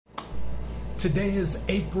Today is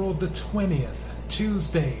April the 20th,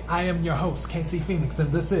 Tuesday. I am your host, Casey Phoenix,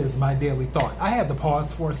 and this is my daily thought. I had to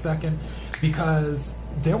pause for a second because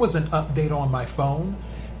there was an update on my phone,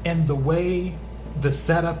 and the way the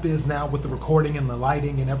setup is now with the recording and the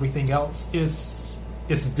lighting and everything else is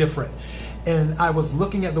different. And I was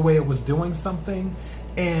looking at the way it was doing something,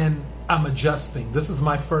 and I'm adjusting. This is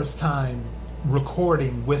my first time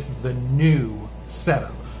recording with the new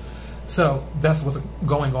setup. So that's what's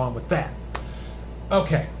going on with that.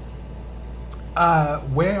 Okay.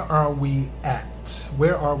 Where are we at?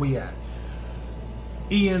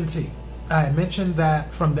 ENT. I mentioned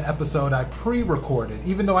that from the episode I pre-recorded.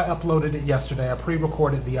 Even though I uploaded it yesterday, I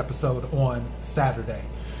pre-recorded the episode on Saturday.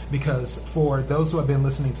 Because for those who have been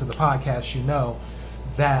listening to the podcast, you know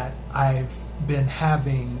that I've been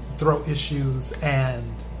having throat issues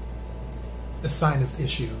and sinus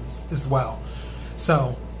issues as well.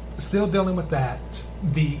 So, still dealing with that.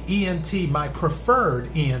 The ENT, my preferred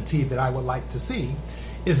ENT that I would like to see,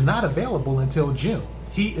 is not available until June.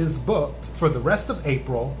 He is booked for the rest of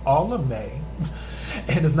April, all of May,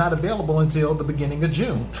 and is not available until the beginning of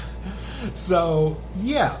June. So,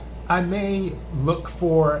 yeah, I may look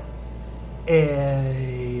for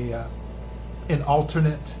an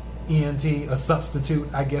alternate ENT, a substitute,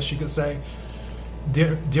 I guess you could say.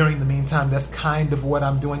 During the meantime, that's kind of what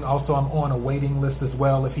I'm doing. Also, I'm on a waiting list as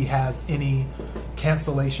well. If he has any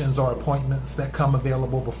cancellations or appointments that come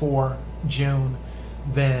available before June,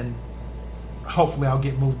 then hopefully I'll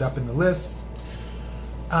get moved up in the list.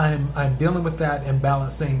 I'm dealing with that and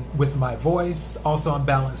balancing with my voice. Also, I'm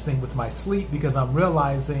balancing with my sleep because I'm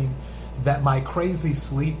realizing that my crazy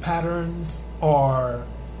sleep patterns are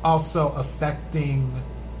also affecting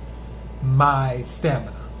my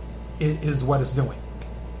stamina. It is what it's doing.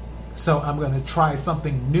 So I'm going to try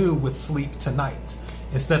something new with sleep tonight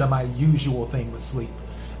instead of my usual thing with sleep.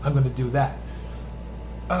 I'm going to do that.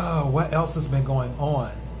 What else has been going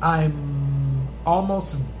on? I'm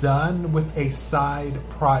almost done with a side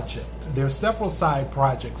project. There are several side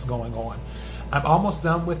projects going on. I'm almost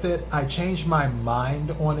done with it. I changed my mind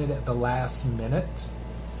on it at the last minute.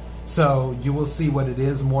 So you will see what it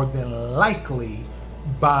is more than likely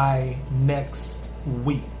by next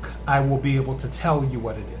week. I will be able to tell you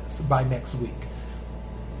what it is by next week.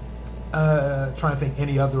 Trying to think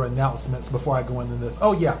any other announcements before I go into this.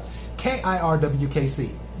 Oh yeah,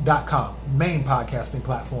 KIRWKC.com, main podcasting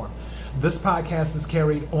platform. This podcast is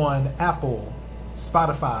carried on Apple,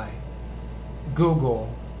 Spotify,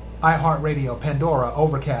 Google, iHeartRadio, Pandora,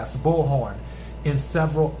 Overcast, Bullhorn, and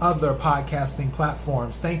several other podcasting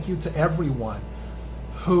platforms. Thank you to everyone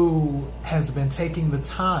who has been taking the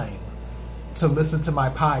time to listen to my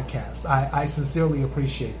podcast. I sincerely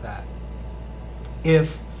appreciate that.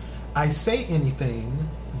 If I say anything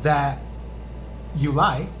that you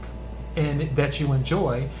like and that you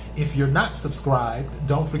enjoy, if you're not subscribed,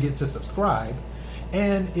 don't forget to subscribe.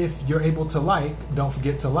 And if you're able to like, don't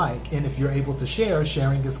forget to like. And if you're able to share,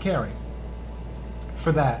 sharing is caring.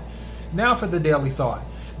 For that. Now for the daily thought.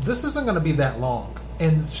 This isn't going to be that long.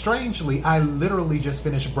 And strangely, I literally just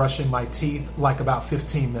finished brushing my teeth like about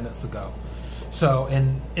 15 minutes ago. So,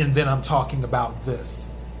 and then I'm talking about this.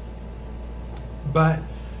 But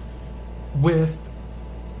with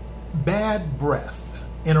bad breath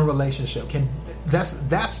in a relationship,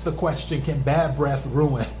 that's the question, can bad breath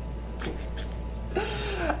ruin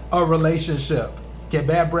a relationship? Can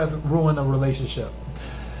bad breath ruin a relationship?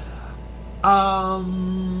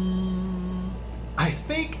 I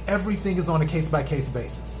think everything is on a case-by-case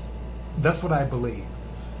basis. That's what I believe.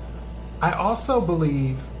 I also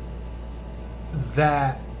believe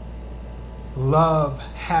that love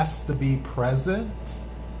has to be present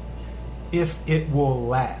if it will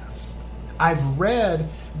last. I've read,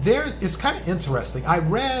 it's kind of interesting. I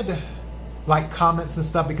read like comments and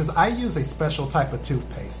stuff because I use a special type of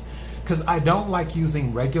toothpaste because I don't like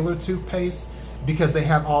using regular toothpaste because they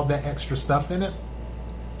have all that extra stuff in it.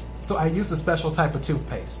 So I use a special type of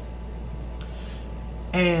toothpaste.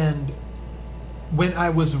 And when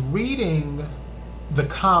I was reading the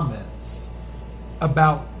comments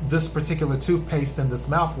about this particular toothpaste and this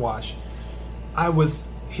mouthwash, I was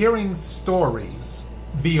hearing stories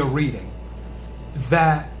via reading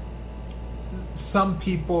that some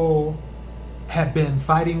people have been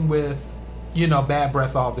fighting with, bad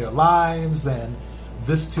breath all their lives, and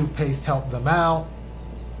this toothpaste helped them out.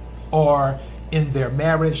 Or in their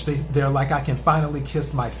marriage, they're like, I can finally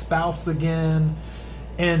kiss my spouse again,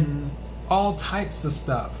 and all types of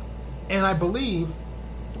stuff. And I believe,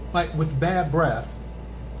 like with bad breath,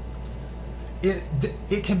 it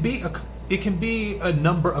can be a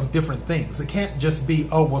number of different things. It can't just be,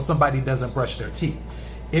 somebody doesn't brush their teeth.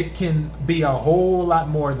 It can be a whole lot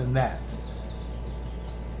more than that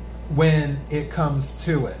when it comes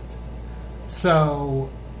to it. So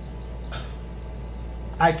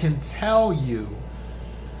I can tell you,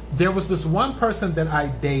 there was this one person that I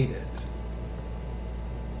dated,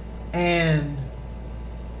 and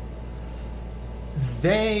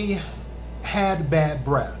they had bad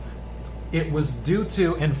breath. It was due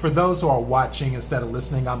to, and for those who are watching instead of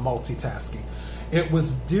listening, I'm multitasking. It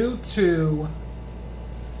was due to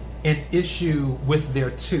an issue with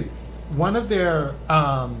their tooth. One of their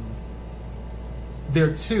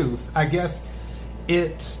tooth, I guess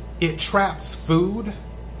it traps food,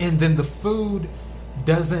 and then the food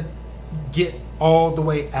doesn't get all the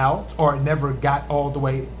way out, or it never got all the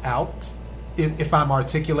way out, if I'm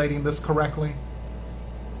articulating this correctly.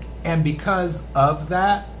 And because of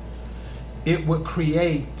that, it would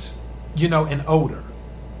create, an odor,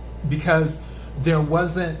 because there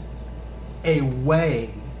wasn't a way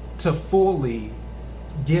to fully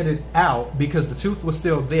get it out, because the tooth was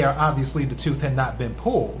still there. Obviously, the tooth had not been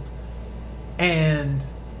pulled. And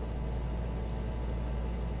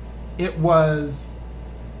it was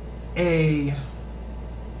a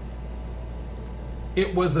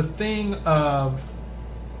thing of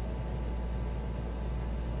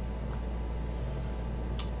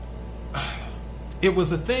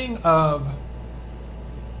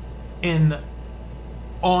an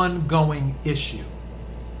ongoing issue,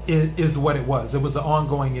 is what it was. It was an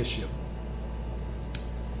ongoing issue.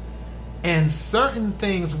 And certain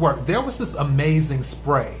things work. There was this amazing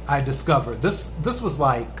spray I discovered. This was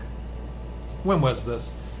like, when was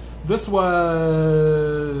this? This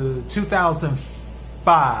was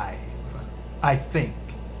 2005, I think.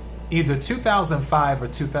 Either 2005 or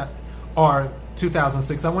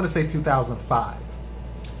 2006. I want to say 2005.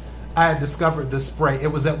 I had discovered this spray.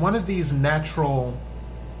 It was at one of these natural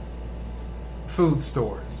food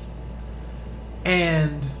stores.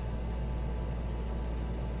 And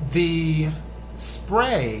the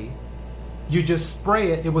spray, you just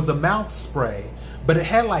spray it. It was a mouth spray, but it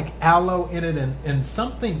had like aloe in it and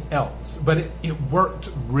something else. But it worked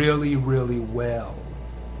really, really well.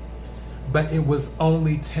 But it was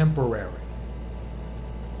only temporary.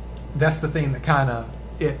 That's the thing that kind of,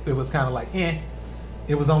 it was kind of like, it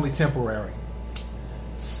was only temporary.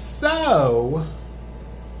 So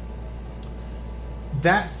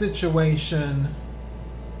that situation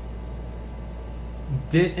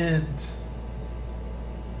didn't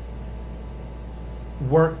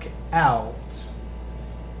work out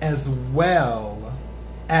as well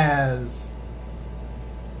as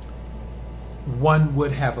one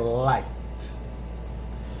would have liked.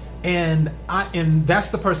 And that's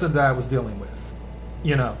the person that I was dealing with.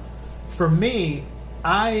 For me,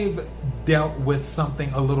 I've dealt with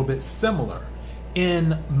something a little bit similar.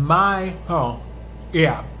 On my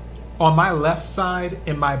left side,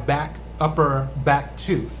 in my upper back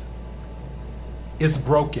tooth, is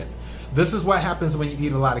broken. This is what happens when you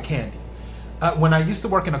eat a lot of candy. When I used to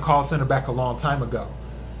work in a call center back a long time ago,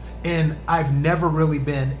 and I've never really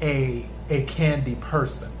been a candy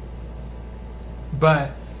person,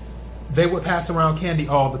 but they would pass around candy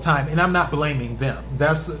all the time, and I'm not blaming them.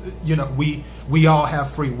 That's, we all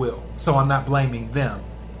have free will, so I'm not blaming them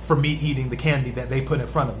for me eating the candy that they put in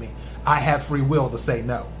front of me. I have free will to say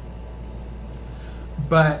no.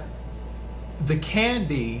 But the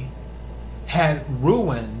candy had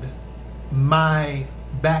ruined my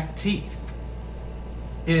back teeth,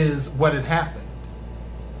 is what had happened.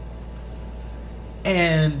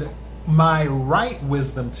 And my right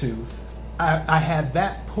wisdom tooth, I had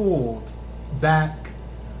that pulled back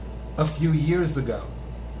a few years ago,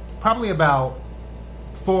 probably about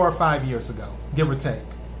 4 or 5 years ago, give or take.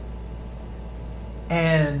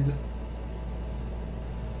 And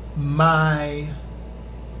my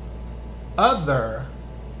other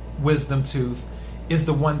wisdom tooth is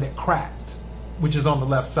the one that cracked, which is on the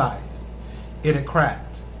left side. It had cracked.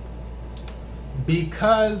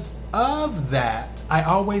 Because of that, I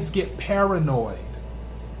always get paranoid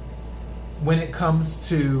when it comes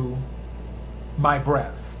to my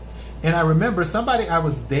breath. And I remember somebody I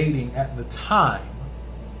was dating at the time,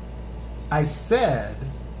 I said,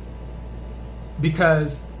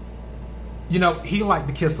 because, he liked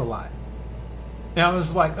to kiss a lot. And I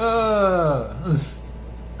was like, I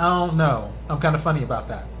don't know. I'm kind of funny about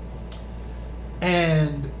that.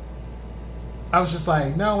 And I was just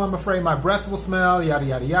like, no, I'm afraid my breath will smell, yada,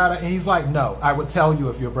 yada, yada. And he's like, no, I would tell you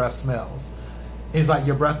if your breath smells. He's like,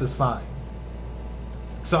 your breath is fine.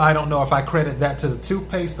 So I don't know if I credit that to the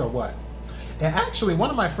toothpaste or what. And actually, one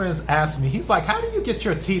of my friends asked me, he's like, how do you get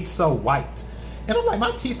your teeth so white? And I'm like,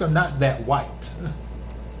 my teeth are not that white.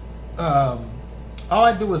 all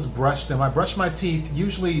I do is brush them. I brush my teeth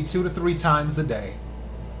usually 2 to 3 times a day.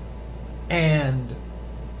 And,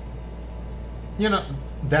 you know,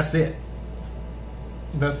 that's it.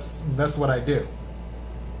 That's what I do.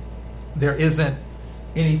 There isn't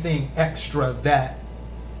anything extra that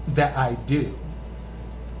I do.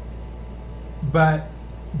 But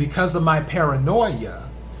because of my paranoia,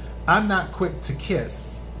 I'm not quick to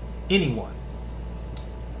kiss anyone.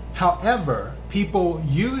 However, people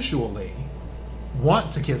usually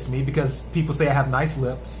want to kiss me because people say I have nice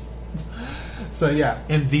lips. So yeah,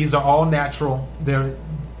 and these are all natural.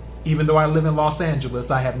 Even though I live in Los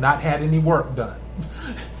Angeles, I have not had any work done.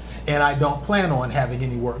 And I don't plan on having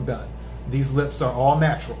any work done. These lips are all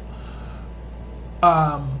natural.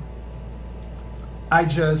 I'm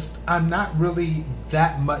not really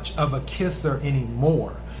that much of a kisser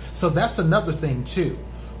anymore. So that's another thing too,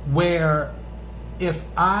 where if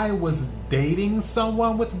I was dating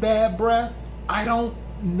someone with bad breath, I don't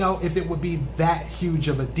know if it would be that huge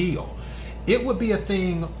of a deal. It would be a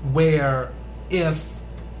thing where if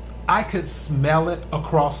I could smell it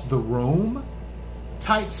across the room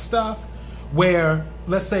type stuff, where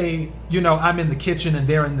let's say, you know, I'm in the kitchen and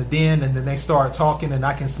they're in the den and then they start talking and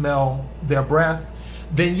I can smell their breath,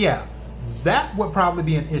 then yeah, that would probably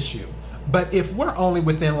be an issue. But if we're only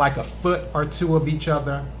within like a foot or two of each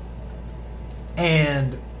other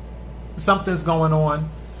and something's going on,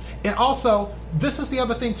 and also this is the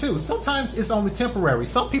other thing too, sometimes it's only temporary.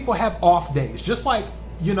 Some people have off days, just like,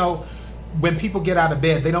 you know, when people get out of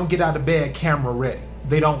bed, they don't get out of bed camera ready.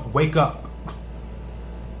 They don't wake up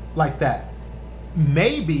like that.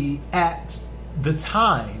 Maybe at the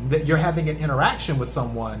time that you're having an interaction with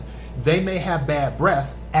someone, they may have bad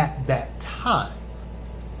breath at that time.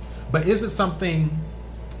 But is it something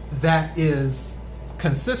that is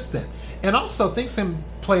consistent? And also things can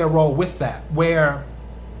play a role with that, where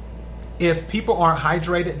if people aren't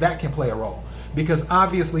hydrated, that can play a role. Because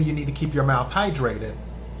obviously you need to keep your mouth hydrated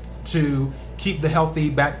to keep the healthy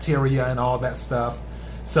bacteria and all that stuff.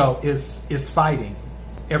 So it's fighting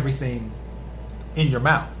everything in your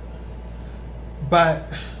mouth. But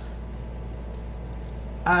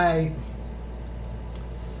I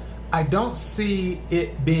don't see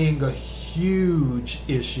it being a huge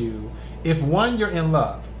issue if one, you're in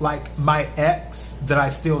love. Like my ex that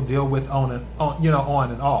I still deal with on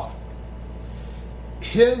and off.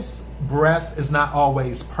 His breath is not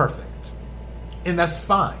always perfect. And that's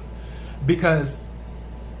fine because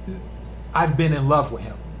I've been in love with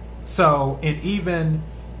him. So, and even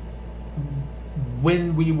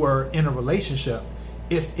when we were in a relationship,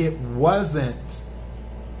 if it wasn't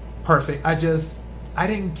perfect, I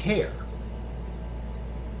didn't care.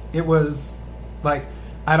 It was like,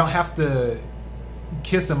 I don't have to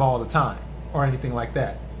kiss him all the time or anything like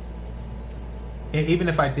that. And even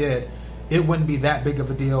if I did, it wouldn't be that big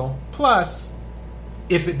of a deal. Plus,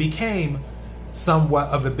 if it became somewhat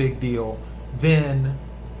of a big deal, then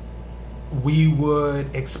we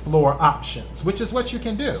would explore options, which is what you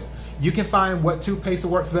can do. You can find what toothpaste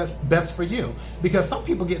works best for you. Because some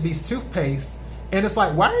people get these toothpastes and it's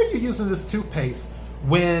like, why are you using this toothpaste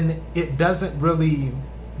when it doesn't really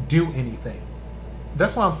do anything?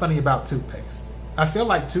 That's why I'm funny about toothpaste. I feel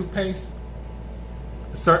like toothpaste,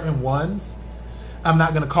 certain ones, I'm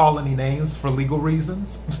not going to call any names for legal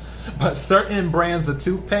reasons, but certain brands of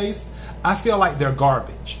toothpaste, I feel like they're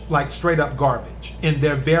garbage, like straight up garbage. And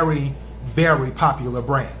they're very, very popular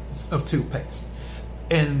brands of toothpaste.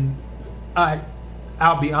 And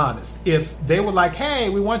I'll be honest, if they were like, hey,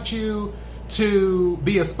 we want you to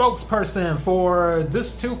be a spokesperson for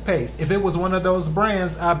this toothpaste, if it was one of those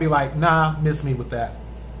brands, I'd be like, nah, miss me with that.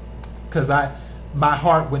 Because my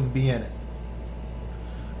heart wouldn't be in it.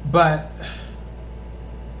 But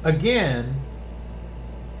again,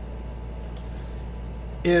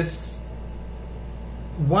 it's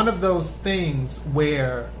one of those things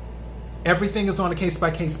where everything is on a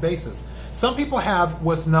case-by-case basis. Some people have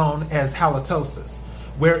what's known as halitosis,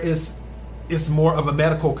 where it's more of a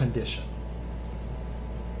medical condition.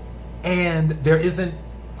 And there isn't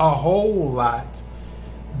a whole lot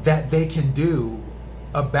that they can do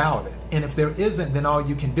about it. And if there isn't, then all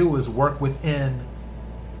you can do is work within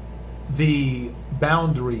the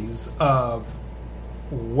boundaries of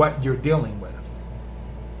what you're dealing with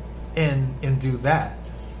and do that.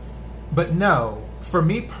 But no, for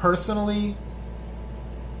me personally,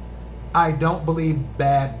 I don't believe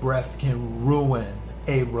bad breath can ruin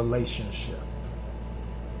a relationship.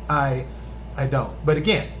 I don't. But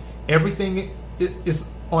again, everything is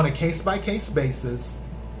on a case-by-case basis.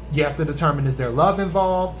 You have to determine, is there love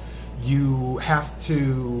involved? You have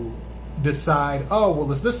to decide, oh,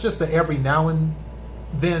 well, is this just a every now and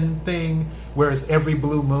then thing where it's every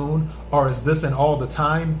blue moon, or is this an all the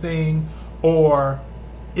time thing, or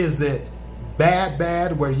is it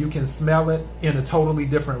bad where you can smell it in a totally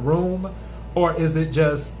different room, or is it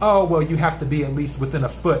just, oh well, you have to be at least within a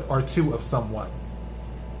foot or two of someone?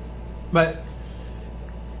 But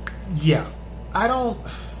yeah,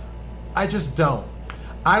 I just don't.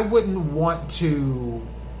 I wouldn't want to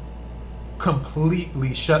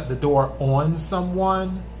completely shut the door on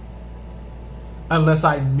someone unless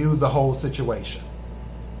I knew the whole situation.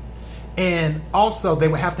 And also, they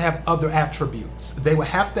would have to have other attributes. They would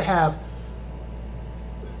have to have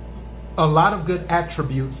a lot of good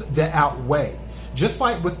attributes that outweigh. Just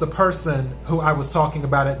like with the person who I was talking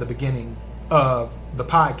about at the beginning of the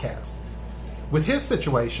podcast. With his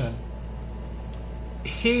situation,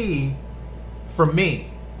 he, for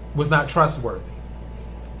me, was not trustworthy.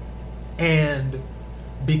 And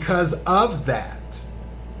because of that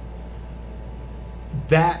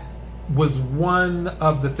was one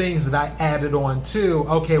of the things that I added on to,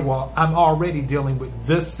 okay, well, I'm already dealing with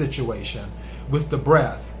this situation with the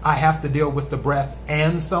breath. I have to deal with the breath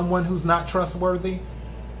and someone who's not trustworthy.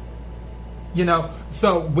 You know,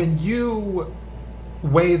 so when you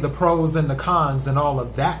weigh the pros and the cons and all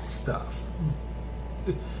of that stuff,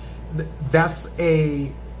 that's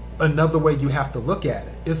another way you have to look at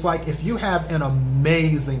it. It's like if you have an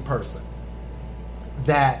amazing person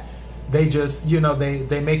that they just, you know,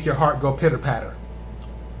 they make your heart go pitter patter.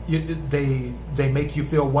 They make you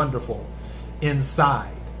feel wonderful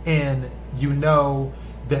inside, and you know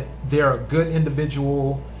that they're a good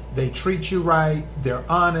individual. They treat you right. They're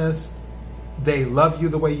honest. They love you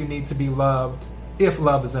the way you need to be loved, if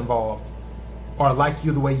love is involved, or like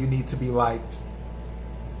you the way you need to be liked.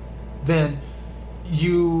 Then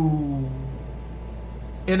you,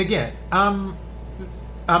 and again, I'm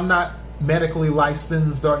not medically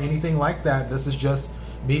licensed or anything like that. This is just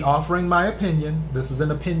me offering my opinion. This is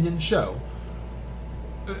an opinion show.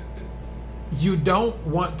 You don't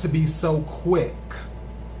want to be so quick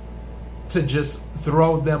to just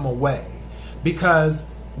throw them away, because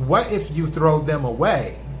what if you throw them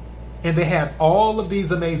away and they have all of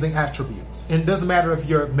these amazing attributes? And it doesn't matter if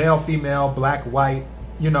you're male, female, black, white,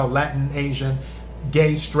 you know, Latin, Asian,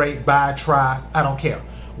 gay, straight, bi, tri, I don't care,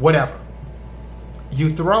 whatever.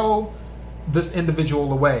 You throw this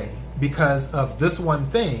individual away because of this one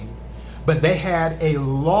thing, but they had a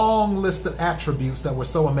long list of attributes that were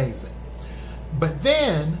so amazing. But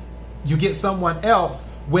then you get someone else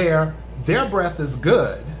where their breath is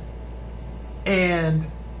good, and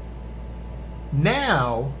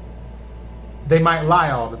now they might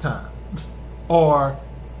lie all the time, or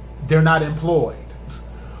they're not employed,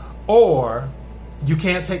 or you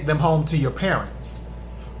can't take them home to your parents,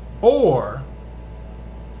 or,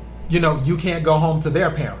 you know, you can't go home to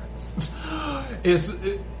their parents.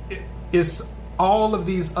 It's all of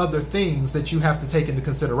these other things that you have to take into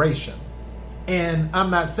consideration. And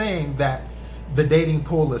I'm not saying that the dating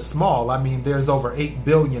pool is small. I mean, there's over 8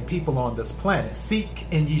 billion people on this planet. Seek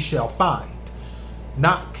and ye shall find.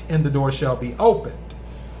 Knock and the door shall be opened.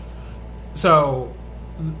 So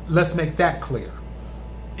let's make that clear.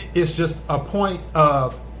 It's just a point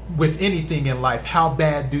of, with anything in life, how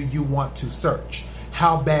bad do you want to search?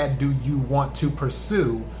 How bad do you want to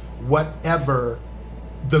pursue whatever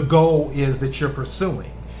the goal is that you're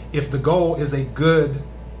pursuing? If the goal is a good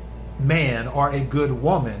man or a good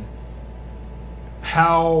woman,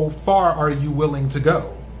 how far are you willing to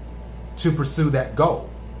go to pursue that goal?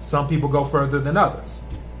 Some people go further than others.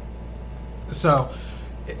 So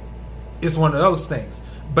it's one of those things.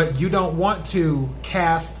 But you don't want to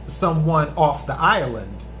cast someone off the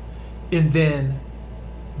island and then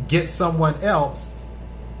get someone else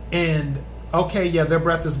and, okay, yeah, their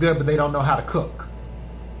breath is good, but they don't know how to cook.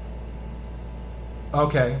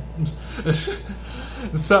 Okay.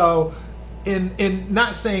 So, in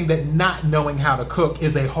not saying that not knowing how to cook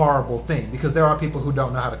is a horrible thing, because there are people who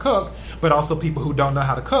don't know how to cook, but also people who don't know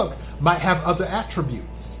how to cook might have other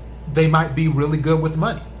attributes. They might be really good with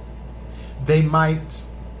money. They might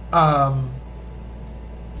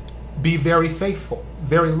be very faithful,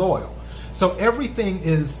 very loyal. So everything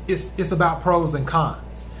is about pros and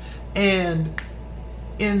cons. And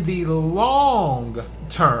in the long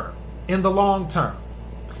term,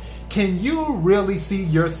 can you really see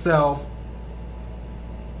yourself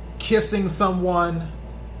kissing someone,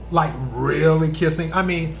 like really kissing? I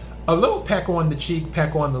mean, a little peck on the cheek,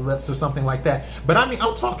 peck on the lips or something like that. But I mean,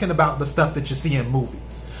 I'm talking about the stuff that you see in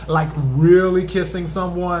movies. Like really kissing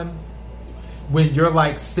someone when you're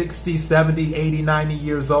like 60, 70, 80, 90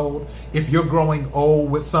 years old. If you're growing old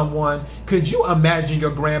with someone, could you imagine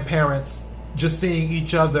your grandparents just seeing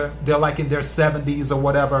each other. They're like in their 70s or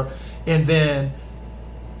whatever. And then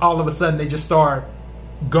all of a sudden they just start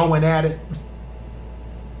going at it.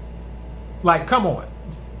 Like, come on.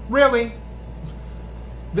 Really?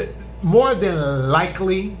 More than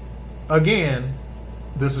likely, again,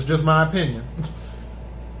 this is just my opinion,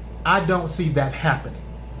 I don't see that happening.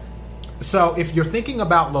 So if you're thinking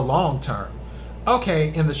about the long term,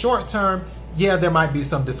 okay, in the short term, yeah, there might be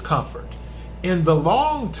some discomfort. In the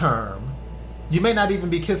long term, you may not even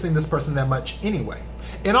be kissing this person that much anyway.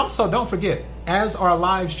 And also, don't forget, as our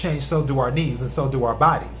lives change, so do our needs and so do our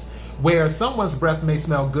bodies. Where someone's breath may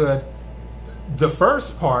smell good the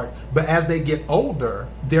first part, but as they get older,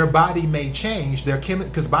 their body may change,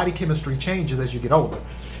 because body chemistry changes as you get older.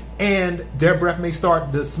 And their breath may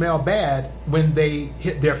start to smell bad when they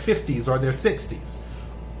hit their 50s or their 60s.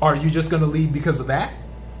 Are you just going to leave because of that?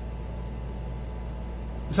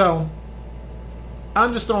 So,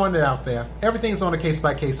 I'm just throwing it out there. Everything's on a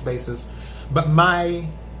case-by-case basis. But my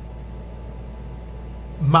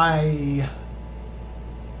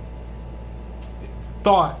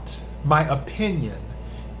thought, my opinion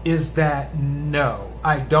is that no,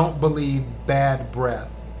 I don't believe bad breath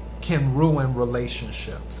can ruin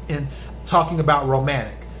relationships. And talking about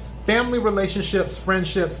romantic, family relationships,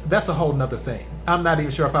 friendships, that's a whole nother thing. I'm not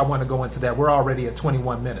even sure if I want to go into that. We're already at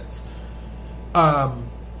 21 minutes.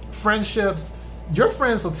 Friendships, your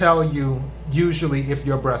friends will tell you usually if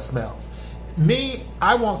your breath smells. Me,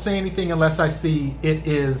 I won't say anything unless I see it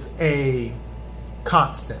is a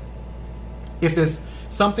constant. If it's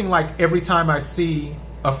something like every time I see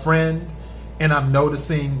a friend and I'm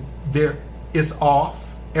noticing it's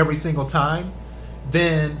off every single time,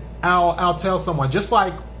 then I'll tell someone. Just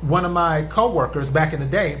like one of my coworkers back in the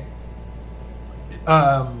day,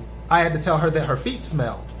 I had to tell her that her feet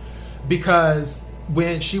smelled because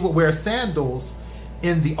when she would wear sandals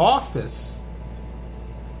in the office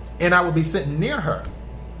and I would be sitting near her,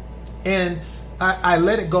 and I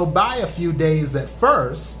let it go by a few days at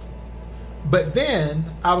first, but then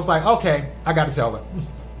I was like, okay, I got to tell her,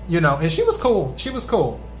 and she was cool. She was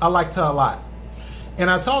cool. I liked her a lot. And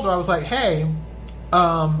I told her, I was like, hey,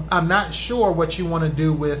 I'm not sure what you want to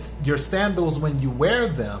do with your sandals when you wear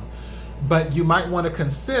them, but you might want to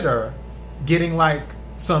consider getting like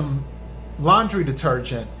some laundry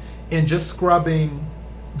detergent and just scrubbing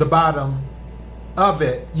the bottom of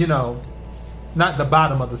it, not the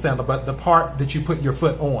bottom of the sandal, but the part that you put your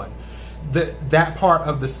foot on. That part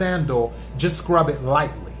of the sandal, just scrub it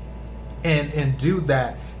lightly and do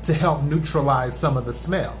that to help neutralize some of the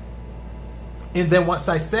smell. And then once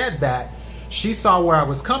I said that, she saw where I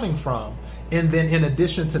was coming from. And then in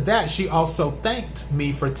addition to that, she also thanked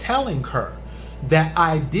me for telling her that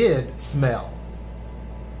I did smell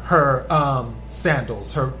her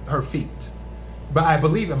sandals, her feet. But I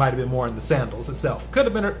believe it might have been more in the sandals itself. Could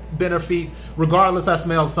have been her feet. Regardless, I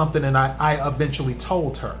smelled something and I eventually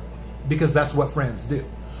told her, because that's what friends do.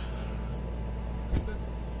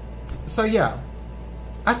 So yeah,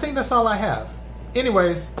 I think that's all I have.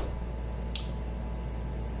 Anyways,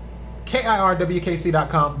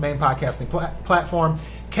 KIRWKC.com, main podcasting platform.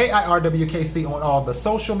 KIRWKC on all the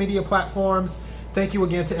social media platforms. Thank you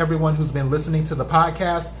again to everyone who's been listening to the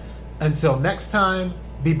podcast. Until next time,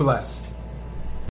 be blessed.